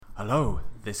Hello,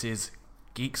 this is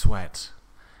Geek Sweat,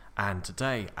 and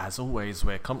today, as always,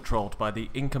 we're controlled by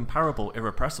the incomparable,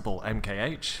 irrepressible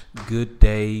MKH. Good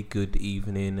day, good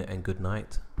evening, and good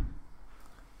night.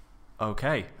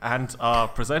 Okay, and our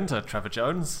presenter, Trevor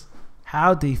Jones.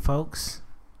 Howdy, folks.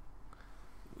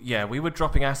 Yeah, we were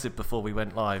dropping acid before we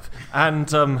went live.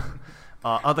 And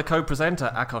our other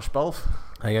co-presenter, Akash Bolf.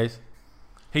 Hi guys.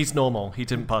 He's normal, he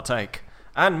didn't partake.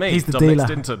 And me, He's the Dominic dealer.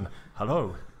 Stinton.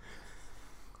 Hello.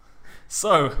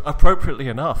 So, appropriately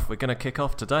enough, we're going to kick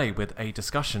off today with a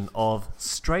discussion of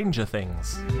Stranger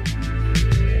Things.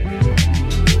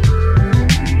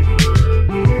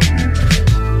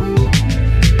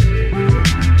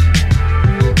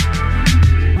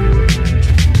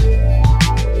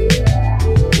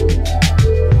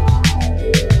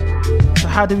 So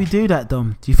how do we do that,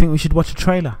 Dom? Do you think we should watch a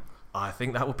trailer? I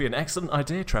think that would be an excellent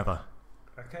idea, Trevor.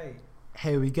 Okay.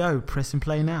 Here we go. Press and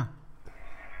play now.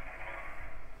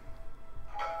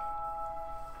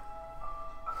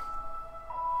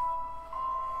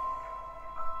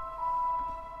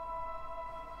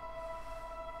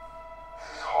 This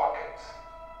is Hawkins.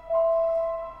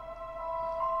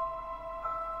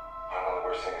 One of the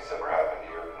worst things that's ever happened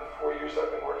here in the 4 years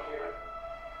I've been working here.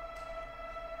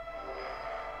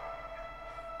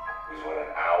 It was when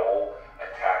an owl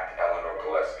attacked Eleanor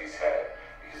Gillespie's head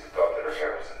because it thought that her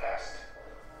hair was a nest.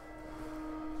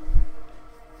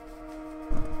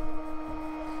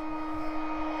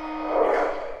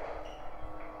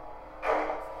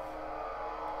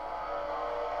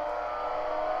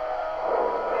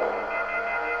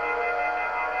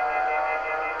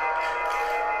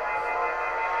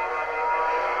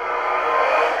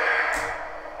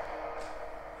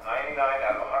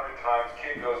 Out of 100 times,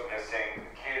 kid goes missing.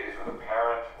 The kid is with a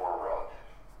parent or a relative.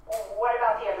 What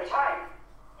about the other time?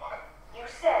 What? You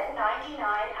said 99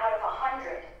 out of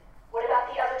 100. What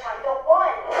about the other time? The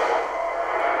one!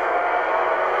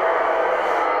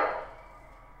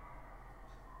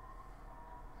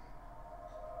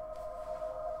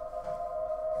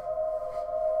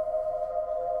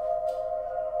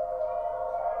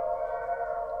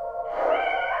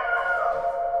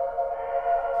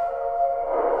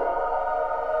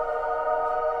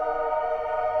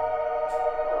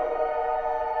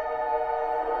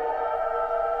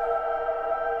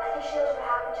 I think she knows what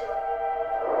happened to her.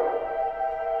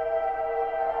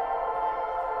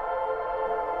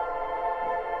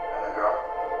 And the girl?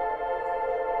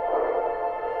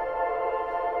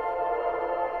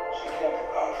 She can't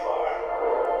have gone far.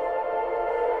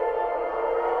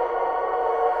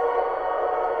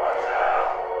 What the hell?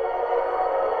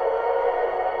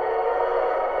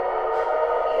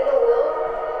 You know Will?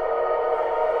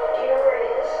 Do you know where he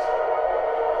is?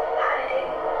 Hiding.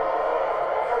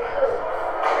 From who?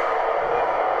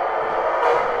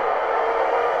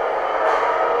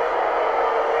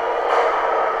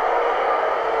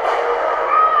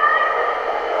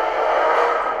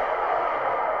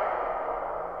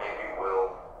 Maybe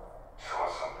Will saw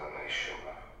something that he shouldn't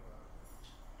have.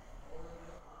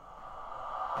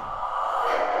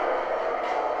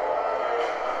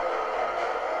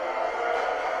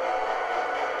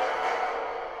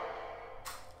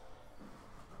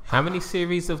 How many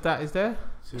series of that is there?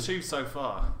 2 so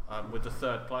far, with the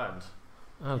third planned.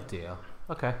 Oh dear.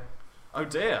 Okay. Oh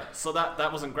dear, so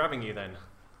that wasn't grabbing you then?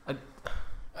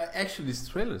 Actually, this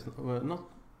trailer is not.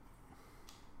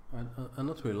 I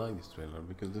not really like this trailer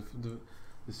because the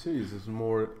series is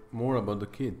more about the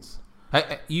kids.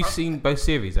 You've seen both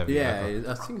series, haven't you? Yeah,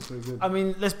 Michael? I think it's very good. I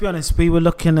mean, let's be honest. We were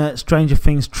looking at Stranger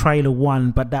Things trailer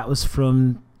 1, but that was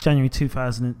from June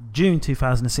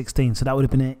 2016. So that would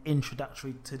have been an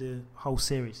introductory to the whole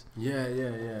series. Yeah.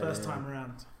 First time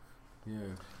around.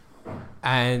 Yeah.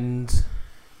 And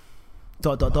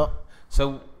Dot.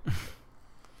 so,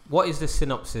 what is the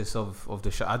synopsis of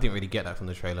the show? I didn't really get that from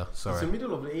the trailer. It's Sorry. the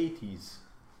middle of the 80s.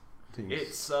 Things.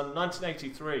 It's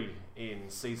 1983 in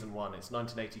season 1, it's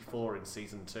 1984 in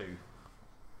season 2.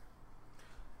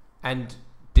 And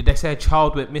did they say a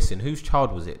child went missing? Whose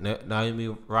child was it? Naomi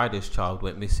Ryder's child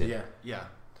went missing. Yeah.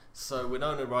 So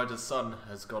Winona Ryder's son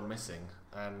has gone missing,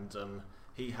 and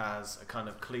he has a kind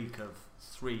of clique of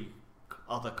 3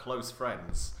 other close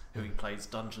friends who he plays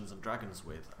Dungeons and Dragons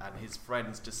with, and his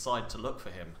friends decide to look for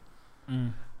him.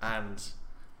 And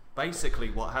basically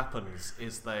what happens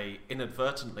is they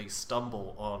inadvertently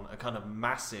stumble on a kind of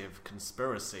massive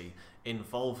conspiracy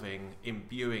involving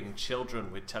imbuing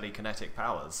children with telekinetic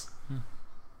powers.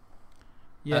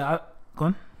 Yeah,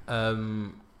 go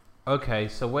on. Okay,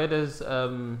 so where does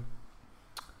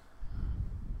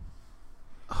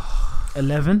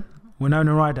 11,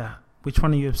 Winona Ryder. Which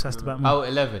one are you obsessed about more? Oh,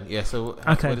 11. Yeah, so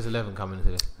Okay. where does 11 come into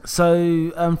this?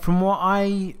 So, from what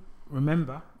I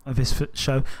remember of this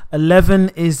show,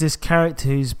 11 is this character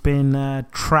who's been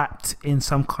trapped in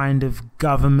some kind of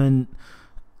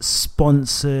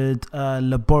government-sponsored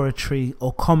laboratory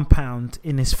or compound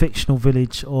in this fictional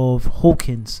village of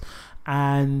Hawkins,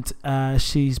 and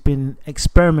she's been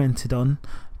experimented on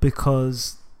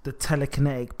because the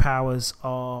telekinetic powers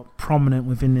are prominent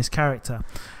within this character.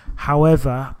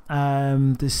 However,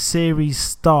 the series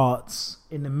starts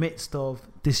in the midst of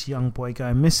this young boy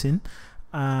going missing.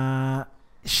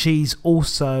 She's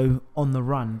also on the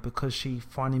run because she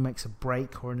finally makes a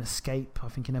break or an escape, I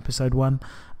think in episode 1,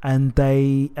 and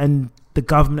the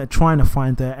government are trying to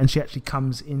find her, and she actually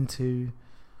comes into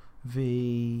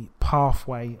the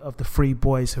pathway of the 3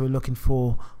 boys who are looking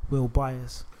for Will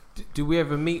Byers. Do we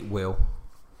ever meet Will?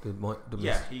 The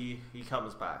Yeah, he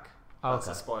comes back. Oh, That's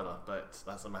okay. a spoiler, but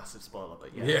that's a massive spoiler.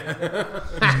 But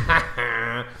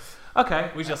Okay.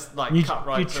 we just cut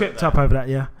right. You through tripped there. up over that,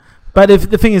 yeah. But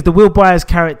the thing is, the Will Byers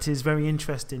character is very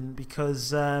interesting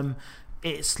because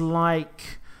it's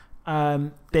like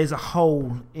there's a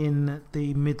hole in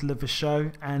the middle of the show,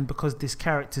 and because this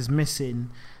character's missing,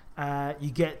 I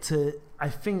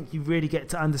think you really get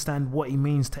to understand what he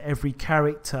means to every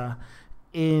character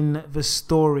in the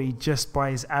story just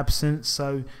by his absence.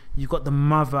 So you've got the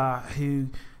mother who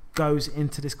goes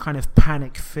into this kind of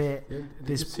panic fit. Yeah, did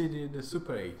This- you see the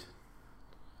Super 8?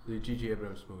 The J.J.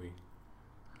 Abrams movie?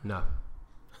 No.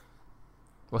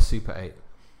 What's Super 8?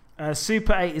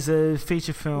 Super 8 is a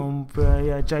feature film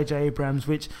by J.J. Abrams,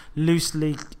 which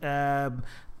loosely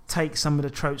takes some of the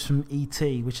tropes from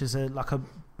E.T., which is like a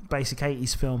basic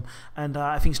 80s film. And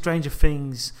I think Stranger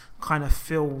Things kind of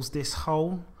fills this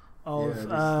hole of this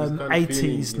kind of 80s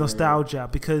feeling, nostalgia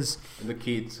because... And the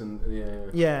kids and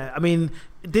Yeah, I mean,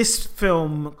 this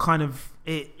film kind of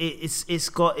it's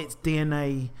got its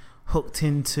DNA hooked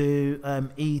into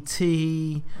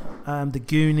E.T., The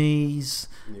Goonies,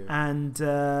 and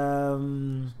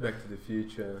Back to the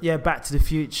Future. yeah, Back to the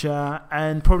Future,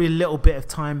 and probably a little bit of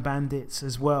Time Bandits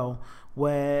as well,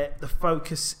 where the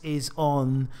focus is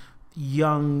on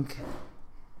young,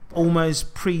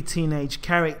 almost pre-teenage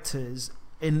characters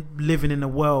living in a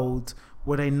world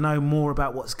where they know more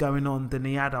about what's going on than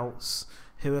the adults,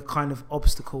 who are kind of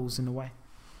obstacles in a way.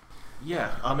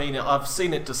 Yeah, I mean, I've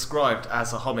seen it described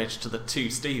as a homage to the 2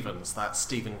 Stevens, that's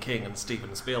Stephen King and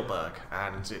Steven Spielberg,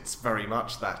 and it's very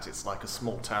much that. It's like a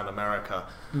small-town America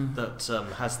that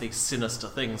has these sinister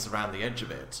things around the edge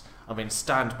of it. I mean,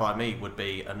 Stand By Me would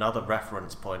be another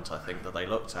reference point, I think, that they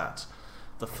looked at.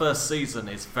 The first season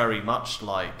is very much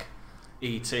like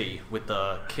E.T., with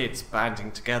the kids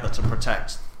banding together to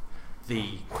protect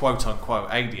the quote-unquote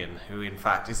alien, who in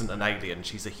fact isn't an alien,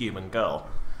 she's a human girl.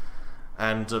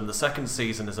 And the second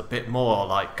season is a bit more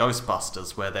like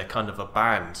Ghostbusters, where they're kind of a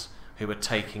band who are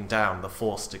taking down the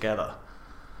Force together.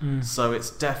 So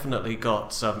it's definitely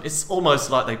got... it's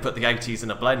almost like they put the 80s in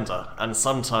a blender, and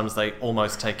sometimes they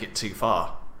almost take it too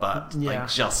far. But they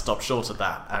just stop short of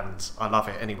that, and I love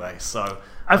it anyway, so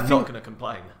I'm not going to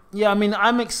complain. Yeah, I mean,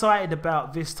 I'm excited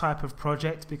about this type of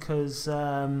project because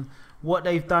what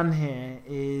they've done here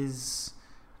is...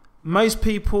 Most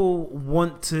people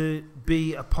want to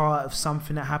be a part of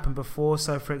something that happened before.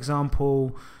 So, for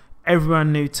example,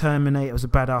 everyone knew Terminator was a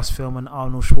badass film and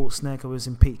Arnold Schwarzenegger was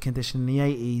in peak condition in the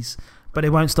 80s. But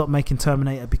they won't stop making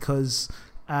Terminator because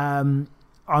Arnold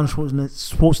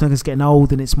Schwarzenegger's getting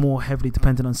old and it's more heavily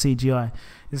dependent on CGI.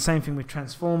 It's the same thing with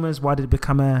Transformers. Why did it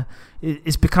become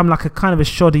it's become like a kind of a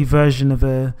shoddy version of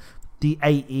the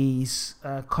 80s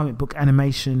comic book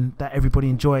animation that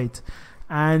everybody enjoyed.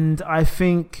 And I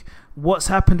think what's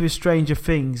happened with Stranger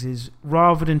Things is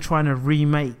rather than trying to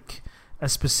remake a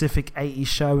specific 80s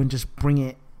show and just bring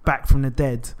it back from the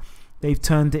dead, they've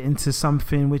turned it into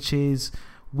something which is,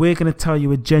 we're going to tell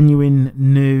you a genuine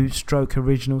new stroke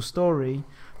original story,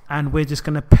 and we're just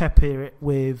going to pepper it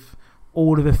with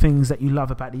all of the things that you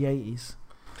love about the 80s.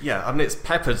 Yeah, I mean, it's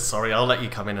peppered, sorry, I'll let you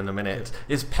come in a minute.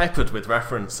 It's peppered with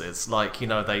references, like, you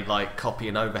know, they like copy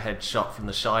an overhead shot from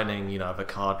The Shining, you know, of a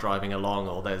car driving along,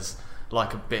 or there's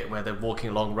like a bit where they're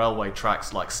walking along railway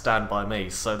tracks like Stand By Me,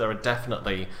 so there are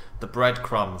definitely the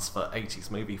breadcrumbs for 80s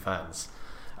movie fans.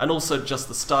 And also just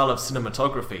the style of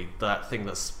cinematography, that thing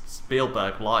that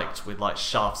Spielberg liked with like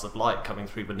shafts of light coming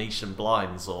through Venetian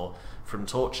blinds or from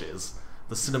torches.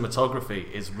 The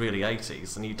cinematography is really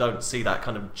 80s, and you don't see that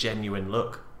kind of genuine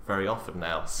look very often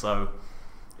now, so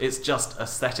it's just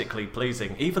aesthetically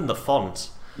pleasing. Even the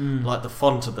font, like the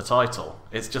font of the title,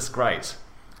 it's just great.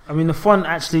 I mean, the font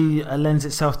actually lends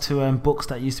itself to books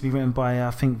that used to be written by,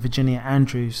 I think, Virginia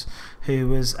Andrews, who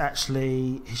was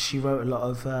actually, she wrote a lot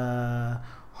of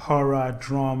horror,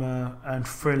 drama, and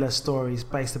thriller stories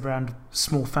based around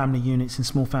small family units in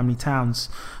small family towns.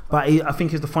 But I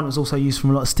think the font was also used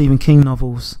from a lot of Stephen King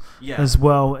novels as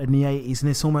well in the 80s. And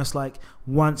it's almost like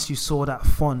once you saw that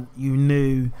font, you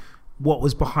knew what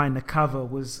was behind the cover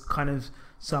was kind of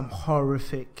some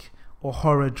horrific or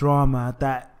horror drama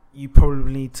that you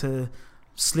probably need to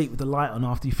sleep with the light on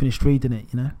after you finished reading it,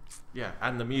 you know? Yeah,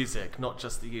 and the music, not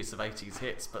just the use of 80s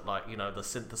hits, but like, you know, the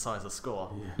synthesizer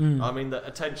score. Mm. I mean, the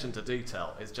attention to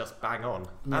detail is just bang on.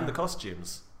 Yeah. And the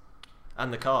costumes.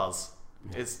 And the cars.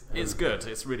 It's good.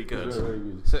 It's really good. Very, very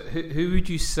good. So who would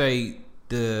you say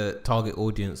the target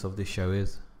audience of this show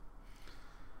is?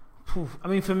 I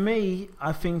mean, for me,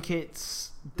 I think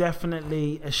it's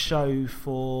definitely a show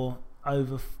for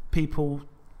people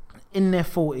in their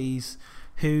 40s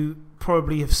who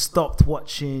probably have stopped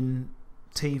watching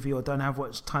TV or don't have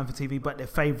much time for TV, but their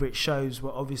favourite shows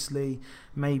were obviously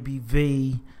maybe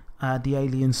V, The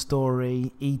Alien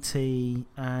Story, E.T.,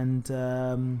 and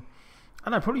I don't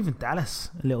know, probably even Dallas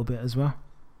a little bit as well.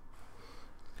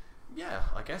 Yeah,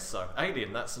 I guess so.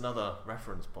 Alien, that's another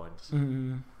reference point.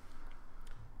 Mm.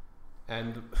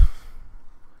 And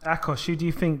Akos, who do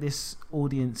you think this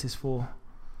audience is for?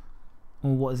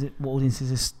 Or what is it? What audience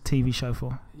is this TV show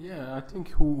for? Yeah, I think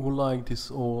who like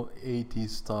this all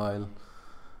 80s style.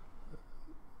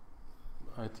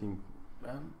 I think,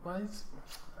 but it's,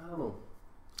 I don't know.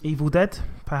 Evil Dead,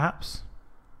 perhaps?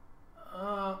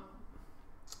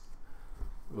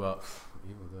 Well,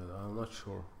 Evil Dead, I'm not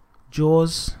sure.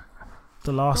 Jaws,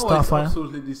 The Last No, it's Starfighter.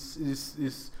 absolutely this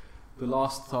is the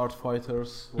Last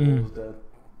Starfighters. What Mm. was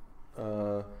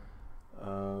that?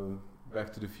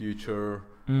 Back to the Future.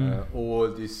 Mm. All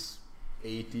these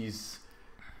 80s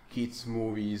kids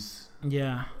movies.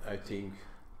 Yeah. I think.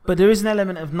 But there is an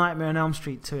element of Nightmare on Elm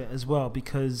Street to it as well,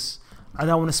 because I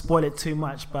don't want to spoil it too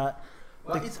much, but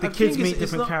the kids meet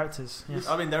different characters. Yes.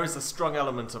 I mean, there is a strong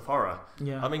element of horror.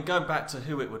 Yeah. I mean, going back to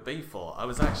who it would be for, I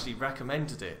was actually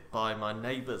recommended it by my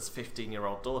neighbour's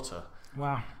 15-year-old daughter.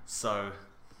 Wow. So,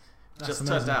 That's just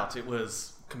amazing. turned out it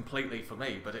was completely for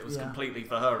me, but it was Yeah. completely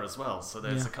for her as well. So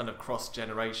there's Yeah. a kind of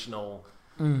cross-generational,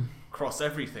 Mm.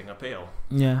 cross-everything appeal.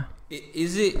 Yeah.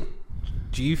 is it?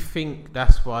 Do you think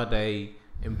that's why they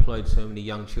employed so many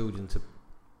young children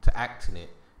to act in it,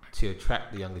 to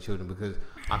attract the younger children? Because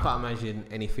I can't imagine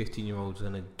any 15-year-olds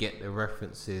going to get the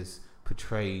references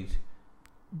portrayed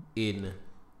in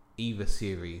either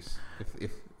series.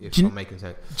 If Do you- I'm making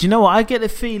sense. Do you know what? I get the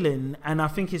feeling, and I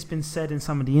think it's been said in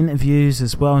some of the interviews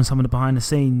as well, and some of the behind the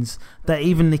scenes, that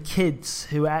even the kids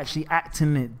who are actually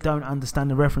acting it don't understand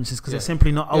the references because Yeah. they're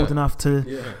simply not old Yeah. enough to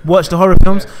Yeah. watch the horror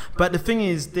films. Yeah. But the thing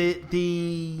is,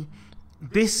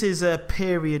 this is a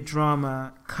period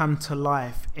drama come to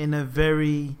life in a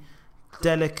very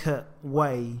delicate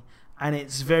way, and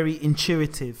it's very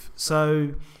intuitive.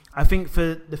 So I think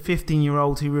for the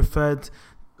 15-year-old who referred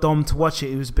Dom to watch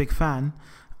it, who was a big fan,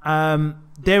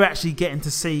 they're actually getting to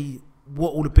see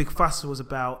what all the big fuss was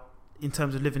about in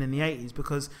terms of living in the 80s,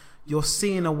 because you're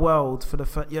seeing a world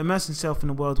you're immersing yourself in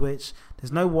a world which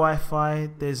there's no Wi-Fi,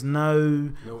 there's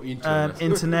no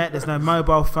internet, there's no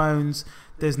mobile phones,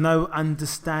 there's no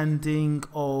understanding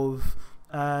of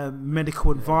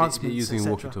medical advancements, They're using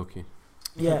etc. walkie-talkie.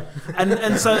 Yeah,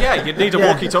 and so Yeah, you'd need a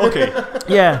Yeah. walkie-talkie.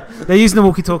 yeah, they're using the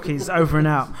walkie-talkies over and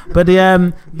out. But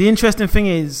the interesting thing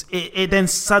is, it then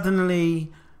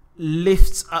suddenly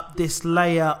lifts up this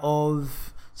layer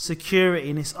of security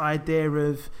and this idea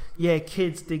of, yeah,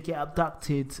 kids did get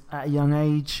abducted at a young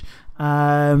age,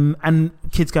 and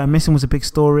kids going missing was a big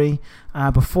story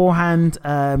beforehand.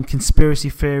 Conspiracy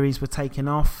theories were taken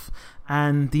off,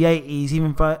 and the 80s,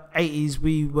 even though 80s,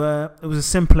 it was a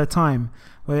simpler time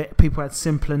where people had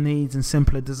simpler needs and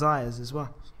simpler desires as well.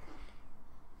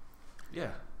 Yeah.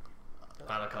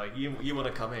 Malachi, you want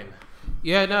to come in?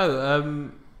 Yeah, no.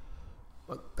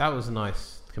 That was a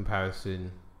nice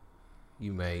comparison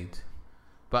you made.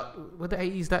 But were the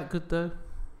 80s that good though?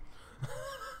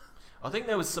 I think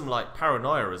there was some like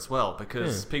paranoia as well,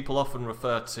 because people often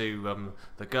refer to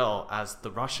the girl as the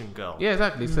Russian girl. Yeah,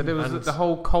 exactly. So there was And- the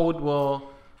whole Cold War.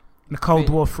 The Cold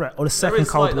War threat, or the There second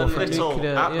is Cold like War the threat. little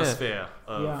Nuclear, yeah. atmosphere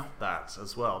of Yeah. that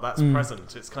as well. That's Mm.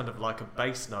 present. It's kind of like a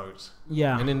bass note.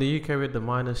 Yeah, And in the UK we had the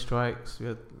miners' strikes, we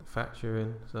had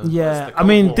Thatcher. So. yeah. the I Cold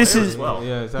mean, War this era is as well.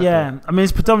 Yeah, exactly. yeah. I mean,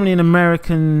 it's predominantly an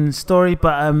American story,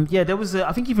 but yeah, there was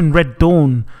I think even Red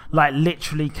Dawn like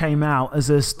literally came out as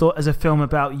a film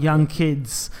about young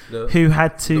kids The, who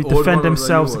had to The Old World defend or the New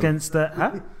themselves World? against the.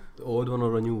 Huh? The old one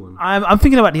or a new one? I'm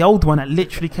thinking about the old one that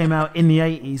literally came out in the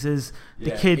 80s as the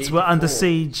Yeah, kids were under 84.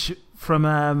 siege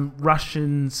from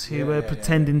Russians who were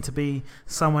pretending to be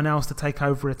someone else to take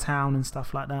over a town and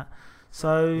stuff like that.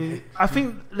 So I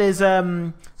think there's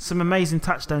some amazing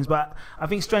touchstones, but I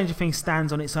think Stranger Things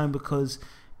stands on its own because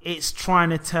it's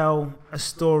trying to tell a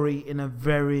story in a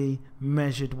very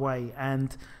measured way,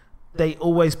 and they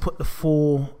always put the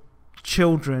 4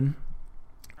 children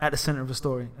at the center of the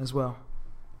story as well.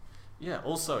 Yeah,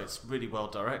 also it's really well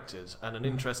directed, and an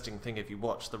interesting thing, if you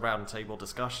watch the roundtable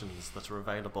discussions that are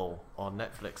available on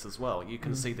Netflix as well, you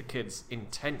can see the kids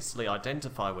intensely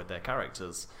identify with their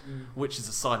characters, which is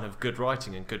a sign of good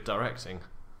writing and good directing.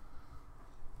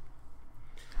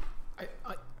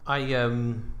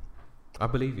 I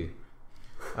believe you.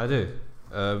 I do.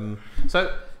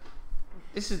 So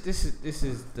this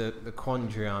is the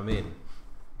quandary I'm in,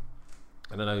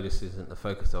 and I know this isn't the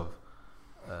focus of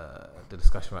the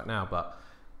discussion right now, but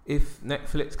if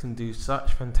Netflix can do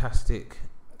such fantastic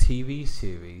TV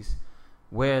series,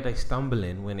 where are they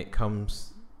stumbling when it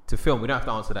comes to film? We don't have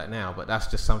to answer that now, but that's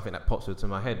just something that pops into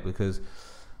my head because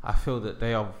I feel that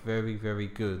they are very, very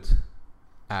good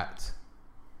at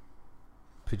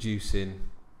producing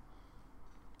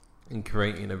and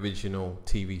creating original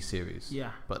TV series.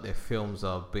 Yeah. But their films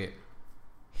are a bit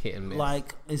hit and miss.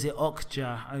 Like, is it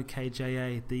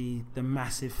OKJA, the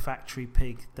massive factory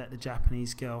pig that the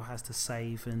Japanese girl has to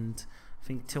save, and I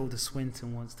think Tilda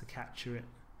Swinton wants to capture it.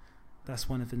 That's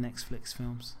one of the Netflix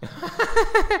films.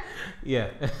 Yeah.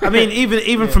 I mean,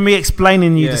 even from me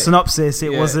explaining you the synopsis,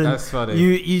 it wasn't. That's funny.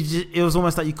 It was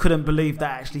almost like you couldn't believe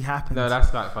that actually happened. No,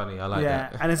 that's quite funny. I like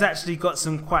that. And it's actually got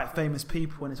some quite famous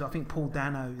people in it. So I think Paul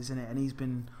Dano is in it, and he's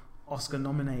been Oscar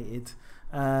nominated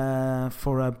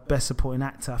for a Best Supporting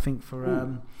Actor. I think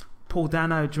for Paul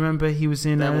Dano. Do you remember he was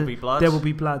in There Will Be Blood? There Will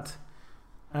Be Blood.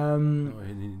 No,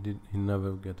 he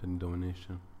never got any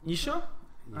domination. You sure?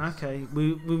 Okay,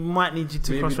 we might need you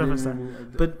to cross-reference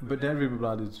that. But There Will Be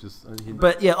Blood is just...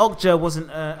 But yeah, Okja wasn't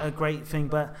a great thing.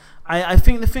 But I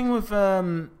think the thing with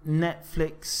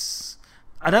Netflix...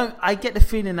 I get the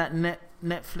feeling that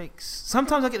Netflix...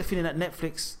 Sometimes I get the feeling that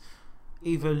Netflix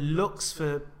either looks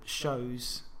for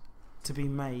shows to be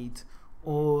made,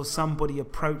 or somebody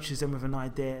approaches them with an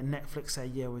idea and Netflix say,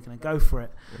 yeah, we're going to go for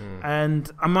it.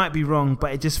 And I might be wrong,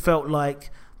 but it just felt like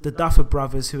the Duffer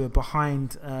Brothers, who are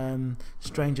behind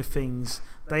Stranger Things,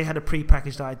 they had a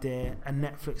pre-packaged idea and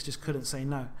Netflix just couldn't say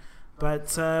no.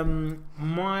 But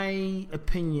my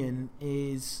opinion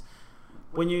is,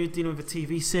 when you're dealing with a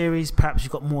TV series, perhaps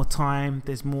you've got more time,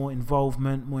 there's more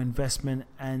involvement, more investment,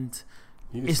 and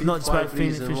it's not just about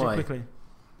finishing quickly.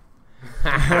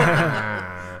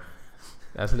 That's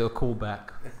a little callback.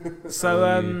 So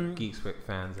all you Geek Spec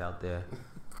fans out there,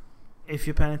 if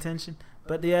you're paying attention.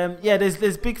 But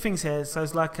there's big things here. So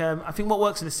it's like I think what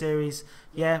works in the series,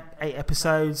 8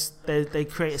 episodes. They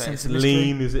create a sense of mystery.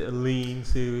 lean. Is it a lean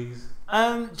series?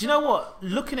 Do you know what?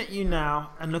 Looking at you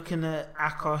now and looking at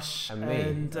Akash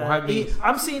And me.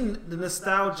 I'm seeing the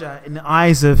nostalgia in the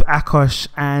eyes of Akash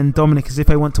and Dominic as if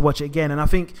they want to watch it again. And I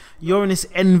think you're in this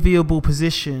enviable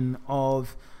position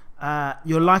of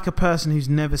you're like a person who's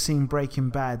never seen Breaking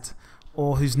Bad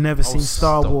or who's never seen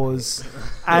Star Wars,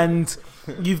 and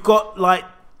you've got like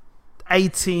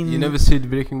 18. You never see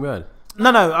Breaking Bad? No,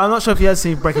 I'm not sure if he has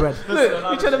seen Breaking Bad. Look,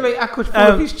 you're trying to make Akash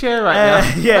fall off his chair right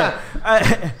now. Yeah.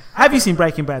 Have you seen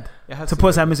Breaking Bad? To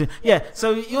put that message. Yeah.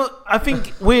 So I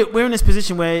think we're in this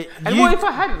position where. And what if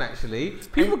I hadn't actually?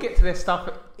 People get to their stuff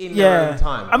in their own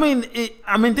time.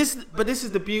 This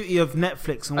is the beauty of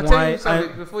Netflix and I'll why. tell you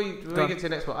something before we get to the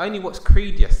next one. I only watched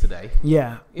Creed yesterday.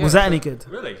 Yeah. Yeah, Was that so- any good?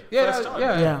 Really? Yeah, First time?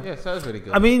 yeah. So that was really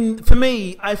good. I mean, for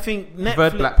me, I think Netflix.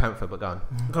 Bird Black Panther, but go on.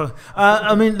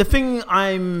 I mean, the thing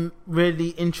I'm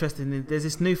really interested in, there's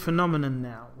this new phenomenon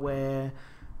now where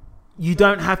you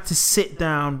don't have to sit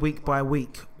down week by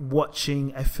week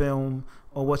watching a film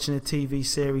or watching a TV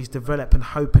series develop and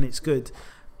hoping it's good.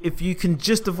 If you can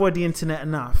just avoid the internet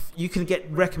enough, you can get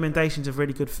recommendations of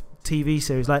really good TV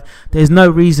series. Like, there's no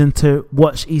reason to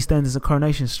watch EastEnders and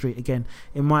Coronation Street again,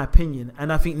 in my opinion.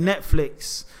 And I think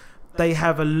Netflix, they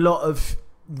have a lot of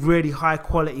really high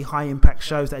quality, high impact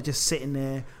shows that are just sitting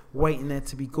there waiting there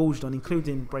to be gorged on,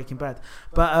 including Breaking Bad.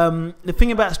 But the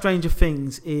thing about Stranger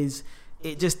Things is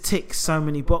it just ticks so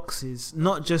many boxes,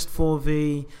 not just for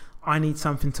the I need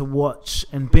something to watch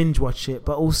and binge watch it,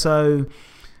 but also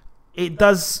it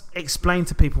does explain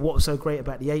to people what was so great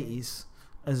about the 80s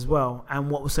as well, and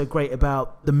what was so great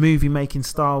about the movie making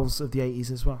styles of the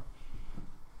 80s as well.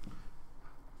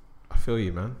 I feel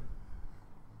you, man.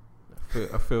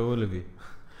 I feel all of you.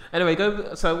 Anyway,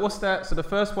 so what's that? So the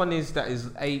first one is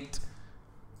 8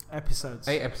 episodes.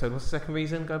 8 episodes. What's the second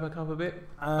reason? Go back up a bit.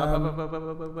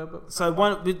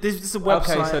 So this is a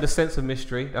website. Okay, so the sense of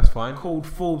mystery. That's fine. Called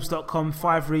Forbes.com.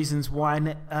 5 reasons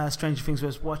why Stranger Things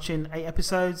was watching. 8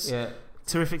 episodes. Yeah.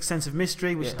 Terrific sense of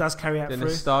mystery, which does carry out the through.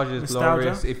 Nostalgia is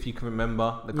glorious, if you can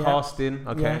remember. The casting,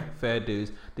 fair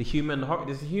dues. The humour and the horror.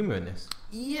 There's the humour in this.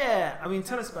 Yeah, I mean,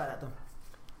 tell us about that, though.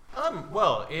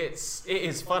 Well, it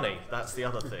is funny. That's the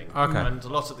other thing. Okay. And a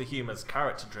lot of the humour is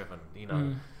character driven. You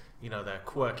know, they're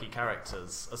quirky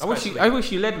characters. I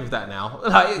wish you led with that now.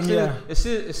 Like, as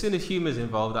soon as humour's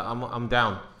involved, I'm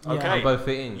down. Okay, I'm both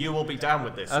fitting. You will be down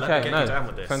with this. Okay, Let me get you down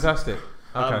with this. Fantastic.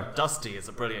 Okay. Dusty is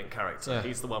a brilliant character. Yeah.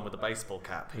 He's the one with the baseball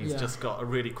cap. He's just got a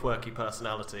really quirky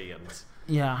personality, and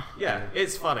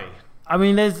it's funny. I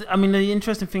mean, the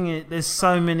interesting thing is there's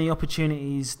so many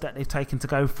opportunities that they've taken to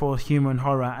go for humour and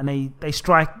horror, and they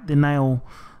strike the nail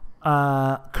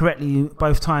correctly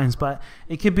both times. But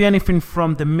it could be anything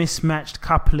from the mismatched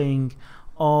coupling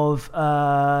of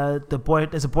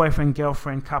there's a boyfriend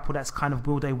girlfriend couple that's kind of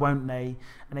will they won't they,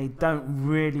 and they don't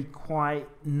really quite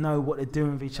know what they're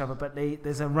doing with each other, but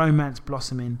there's a romance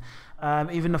blossoming.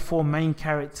 Even the 4 main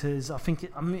characters, I think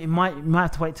it might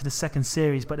have to wait to the second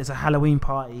series, but there's a Halloween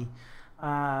party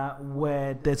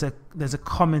where there's a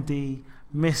comedy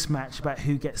mismatch about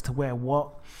who gets to wear what,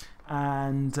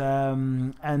 and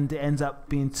it ends up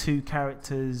being 2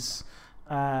 characters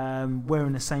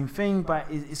wearing the same thing, but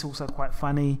it's also quite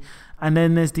funny. And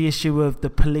then there's the issue of the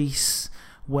police,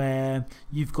 where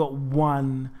you've got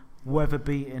one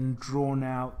weather-beaten,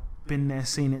 drawn-out, been there,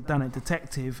 seen it, done it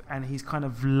detective, and he's kind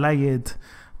of layered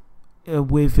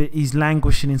with it. He's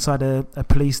languishing inside a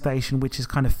police station, which is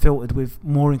kind of filtered with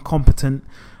more incompetent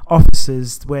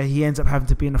officers, where he ends up having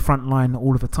to be in the front line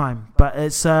all of the time.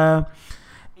 But some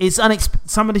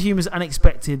of the humour is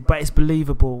unexpected, but it's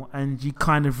believable, and you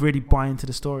kind of really buy into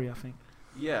the story, I think.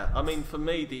 Yeah, I mean, for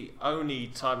me, the only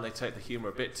time they take the humour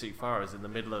a bit too far is in the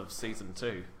middle of season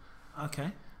 2.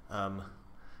 Okay.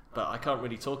 But I can't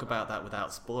really talk about that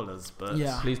without spoilers. But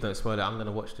please don't spoil it. I'm going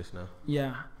to watch this now.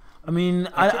 Yeah, I mean,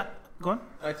 go on.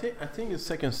 I think the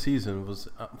second season was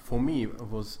for me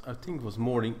was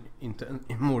more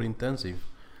more intensive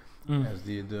as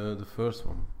the first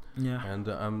one. Yeah. And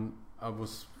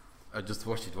I just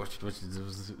watched it. It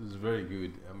was very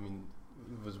good. I mean,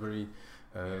 it was very.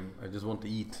 I just want to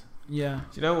eat. Yeah.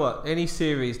 Do you know what? Any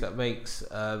series that makes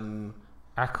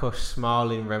Akos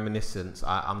smiling reminiscence,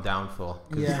 I'm down for.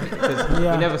 Because he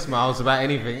never smiles about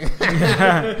anything.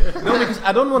 No, because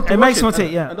I don't want to. It watch makes me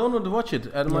take. I don't want to watch it.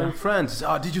 And my friends,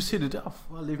 did you see it?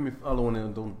 Well, leave me alone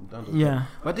and don't. Yeah.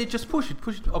 But they just push it.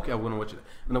 Okay, I'm gonna watch it.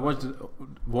 And I watched it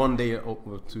one day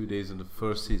or 2 days in the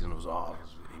first season. It was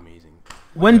amazing.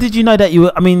 When did you know that you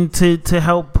were? I mean, to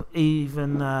help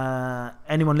even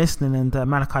anyone listening, and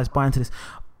Malachi's buying to this.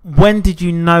 When did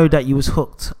you know that you was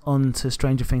hooked onto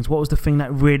Stranger Things? What was the thing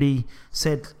that really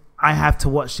said, "I have to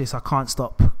watch this. I can't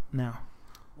stop now"?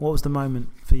 What was the moment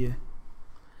for you?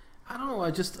 I don't know.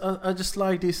 I just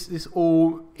like this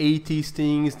old 80s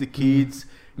things. The kids.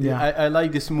 Yeah. I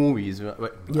like these movies.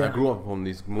 I grew up on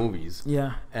these movies.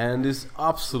 Yeah. And it's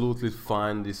absolutely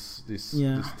fine. These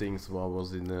things while I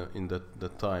was in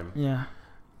that time. Yeah.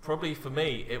 Probably for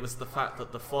me, it was the fact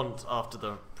that the font after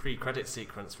the pre-credit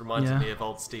sequence reminded me of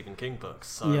old Stephen King books.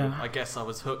 So I guess I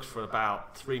was hooked for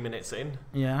about 3 minutes in.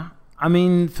 Yeah. I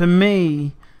mean, for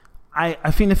me, I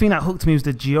think the thing that hooked me was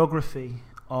the geography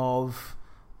of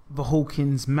the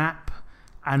Hawkins map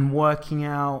and working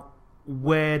out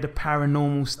where the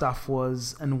paranormal stuff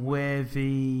was and where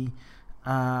the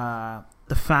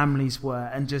families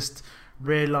were, and just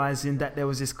realizing that there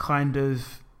was this kind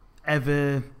of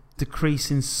ever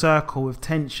decreasing circle of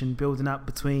tension building up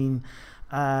between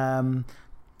the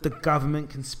government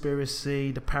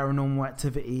conspiracy, the paranormal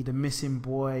activity, the missing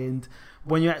boy, and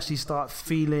when you actually start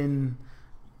feeling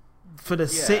for the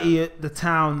city, the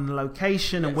town, the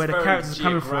location, and where the characters are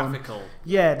coming from.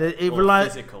 It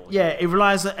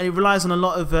relies on a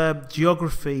lot of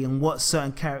geography and what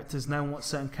certain characters know and what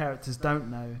certain characters don't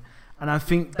know. And I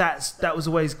think that was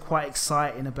always quite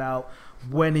exciting about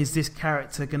when is this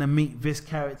character going to meet this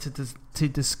character to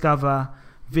discover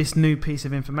this new piece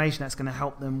of information that's going to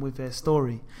help them with their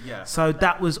story. Yeah. So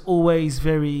that was always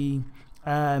very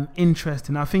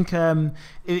interesting. I think, going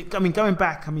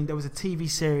back, there was a TV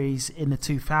series in the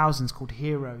 2000s called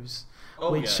Heroes,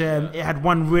 it had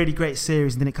one really great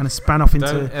series, and then it kind of span off into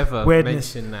Don't ever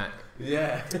weirdness. mention that.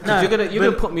 Yeah. No, you're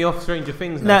gonna put me off Stranger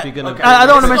Things now. If you're gonna I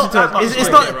don't want to mention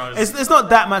Heroes. It's not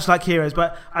that much like Heroes,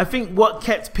 but I think what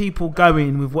kept people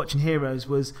going with watching Heroes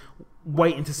was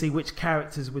waiting to see which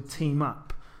characters would team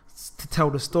up to tell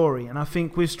the story. And I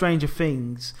think with Stranger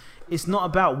Things, it's not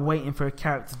about waiting for a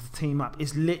character to team up.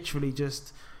 It's literally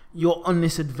just you're on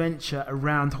this adventure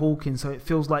around Hawkins, so it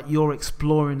feels like you're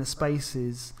exploring the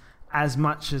spaces as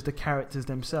much as the characters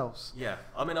themselves. Yeah,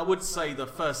 I mean, I would say the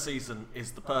first season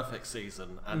is the perfect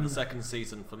season, and the second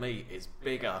season for me is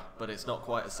bigger, but it's not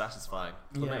quite as satisfying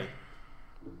for me.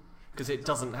 Because it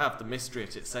doesn't have the mystery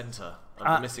at its centre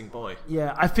of the missing boy.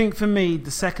 Yeah, I think for me,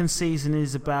 the second season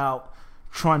is about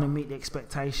trying to meet the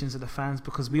expectations of the fans,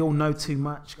 because we all know too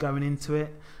much going into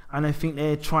it, and I think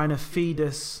they're trying to feed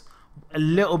us a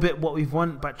little bit what we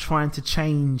want, but trying to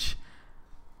change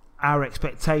our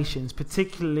expectations,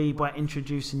 particularly by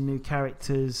introducing new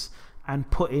characters and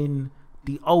putting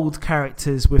the old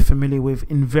characters we're familiar with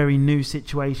in very new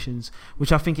situations,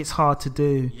 which I think it's hard to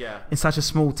do in such a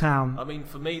small town. I mean,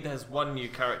 for me, there's one new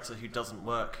character who doesn't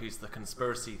work, who's the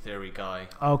conspiracy theory guy.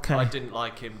 Okay. I didn't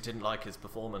like him, didn't like his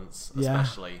performance,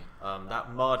 especially.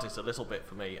 That marred it a little bit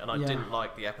for me, and I didn't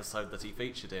like the episode that he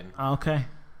featured in. Okay.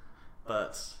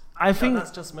 But I think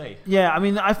that's just me. Yeah, I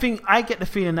mean, I think I get the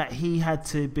feeling that he had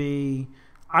to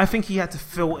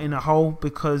fill in a hole,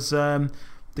 because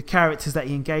the characters that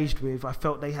he engaged with, I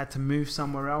felt they had to move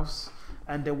somewhere else,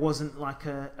 and there wasn't like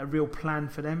a real plan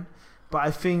for them. But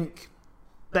I think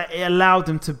that it allowed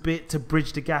them to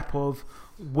bridge the gap of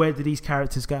where do these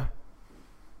characters go.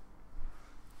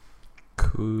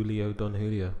 Coolio Don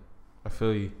Julio. I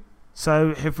feel you.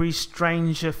 So have we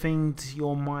Stranger Thinged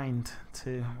your mind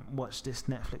to watch this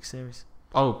Netflix series?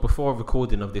 Oh, before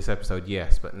recording of this episode,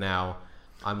 yes, but now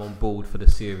I'm on board for the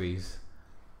series.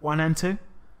 1 and 2?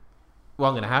 Well,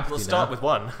 I'm going to have to. We'll start now. with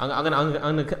 1.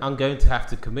 I'm going to have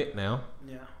to commit now.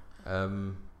 Yeah.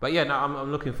 But yeah, no,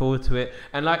 I'm looking forward to it.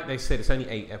 And like they said, it's only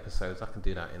 8 episodes. I can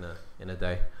do that in a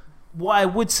day. What I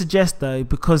would suggest, though,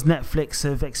 because Netflix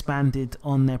have expanded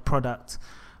on their product,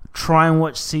 try and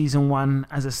watch season 1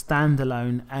 as a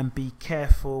standalone, and be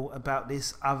careful about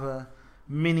this other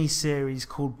mini series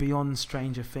called Beyond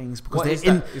Stranger Things, because What is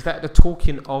that? Is that the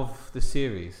talking of the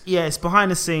series? Yeah, it's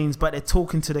behind the scenes, but they're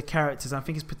talking to the characters. I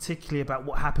think it's particularly about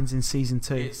what happens in season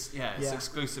 2. It's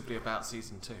exclusively about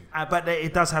season 2. But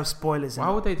it does have spoilers in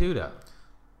Why it, would they do that?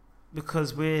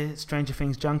 because we're Stranger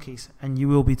Things junkies, and you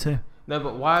will be too. No,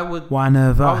 but why would One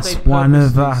of Why would us, they one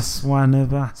of purposely us, one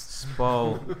of us.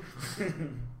 spoil?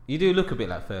 You do look a bit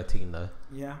like 13 though.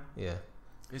 Yeah. Yeah.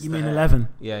 Is You mean there- 11?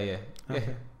 Yeah.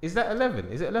 Okay. Is that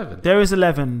 11? Is it 11? There is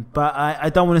 11, but I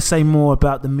don't want to say more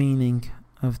about the meaning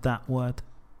of that word.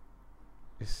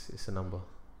 It's a number.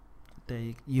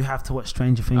 You have to watch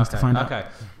Stranger Things to find out. Okay.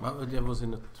 Well, that was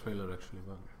in the trailer actually.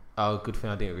 But Oh, good thing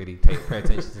I didn't really pay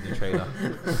attention to the trailer.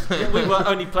 We were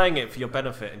only playing it for your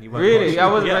benefit, and you weren't Really? watching I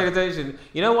it. wasn't Yeah. paying attention.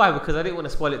 You know why? Because I didn't want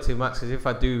to spoil it too much. Because if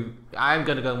I do, I'm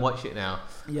going to go and watch it now.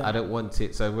 Yeah. I don't want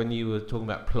it. So when you were talking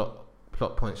about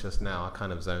plot points just now, I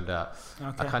kind of zoned out.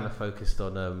 Okay. I kind of focused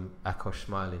on Akash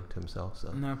smiling to himself.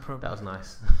 So No problem. that was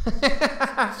nice.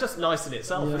 It's just nice in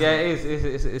itself. Yeah. isn't Yeah, it?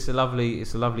 it is. It's a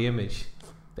lovely image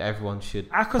that everyone should.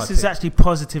 Akos partake. is actually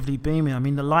positively beaming. I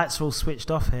mean, the lights are all switched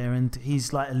off here, and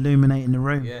he's like illuminating the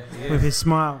room Yeah, with his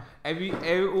smile.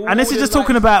 all And this is the just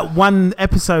talking lights- about one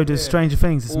episode of Yeah. Stranger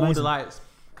Things. It's all amazing. the lights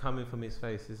coming from his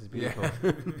face. This is beautiful.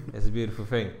 It's a beautiful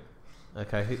thing.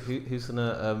 Okay, who's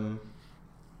gonna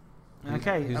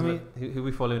Okay, who's I mean- who are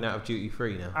we following out of Duty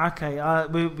Free now? Okay,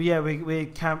 we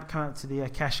come up to the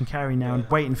cash and carry now and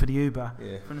waiting for the Uber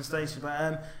Yeah. from the station.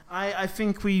 But I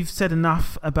think we've said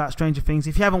enough about Stranger Things.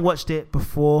 If you haven't watched it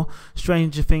before,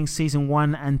 Stranger Things season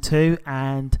 1 and 2,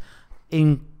 and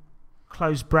in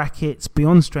closed brackets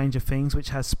Beyond Stranger Things, which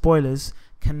has spoilers,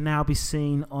 can now be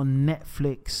seen on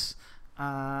Netflix.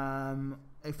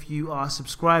 If you are a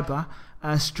subscriber,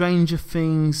 Stranger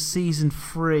Things season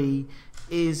 3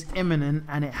 is imminent,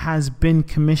 and it has been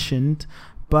commissioned,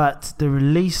 but the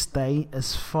release date,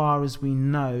 as far as we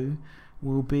know,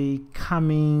 will be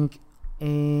coming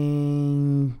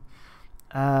in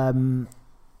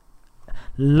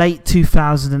late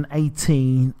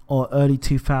 2018 or early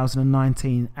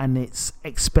 2019, and it's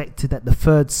expected that the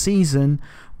 3rd season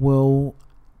will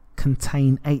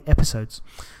contain 8 episodes.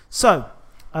 So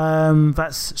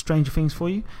that's Stranger Things for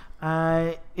you.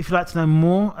 If you'd like to know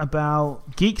more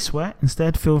about Geek Sweat,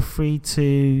 instead feel free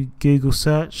to Google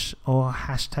search or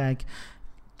hashtag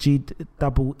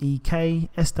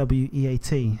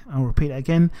GEEKSWEAT. I'll repeat that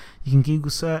again. You can Google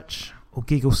search or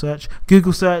hashtag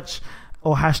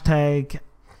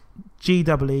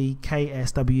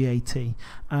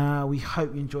GEEKSWEAT. We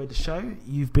hope you enjoyed the show.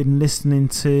 You've been listening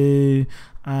to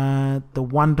the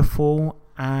wonderful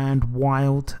and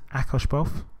wild Akash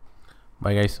Both.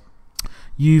 bye, guys.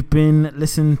 You've been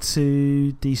listening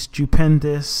to the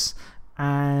stupendous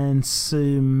and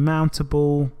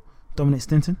surmountable Dominic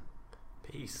Stinton.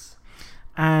 Peace.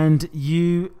 And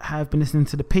you have been listening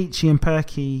to the Peachy and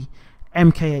Perky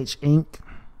MKH Inc.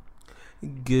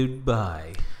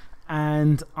 Goodbye.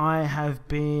 And I have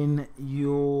been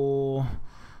your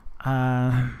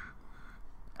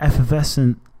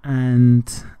effervescent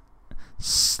and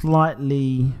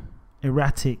slightly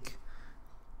erratic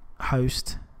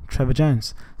host, Trevor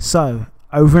Jones. So,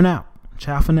 over and out.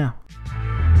 Ciao for now.